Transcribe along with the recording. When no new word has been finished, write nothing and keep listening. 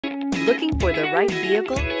Looking for the right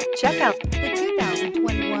vehicle? Check out the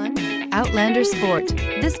 2021 Outlander Sport.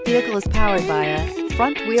 This vehicle is powered by a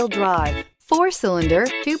front-wheel drive, 4-cylinder,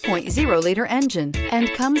 2.0-liter engine,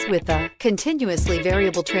 and comes with a continuously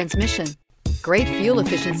variable transmission. Great fuel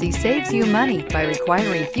efficiency saves you money by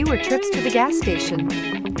requiring fewer trips to the gas station.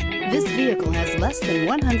 This vehicle has less than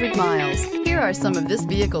 100 miles. Here are some of this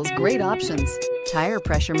vehicle's great options: tire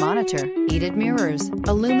pressure monitor, heated mirrors,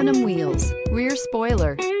 aluminum wheels, rear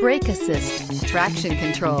spoiler, brake assist, traction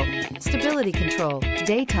control, stability control,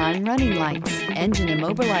 daytime running lights, engine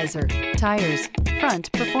immobilizer, tires, front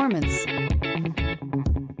performance.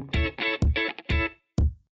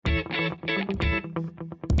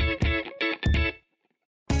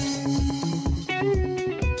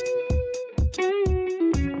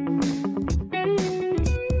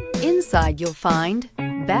 Inside you'll find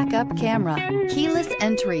backup camera, keyless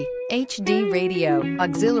entry, HD radio,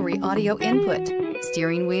 auxiliary audio input,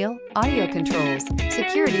 steering wheel audio controls,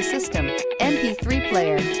 security system, MP3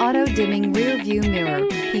 player, auto-dimming rear view mirror,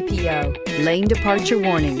 PPO, lane departure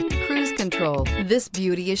warning, cruise control. This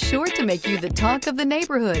beauty is sure to make you the talk of the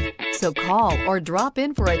neighborhood. So call or drop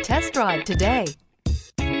in for a test drive today.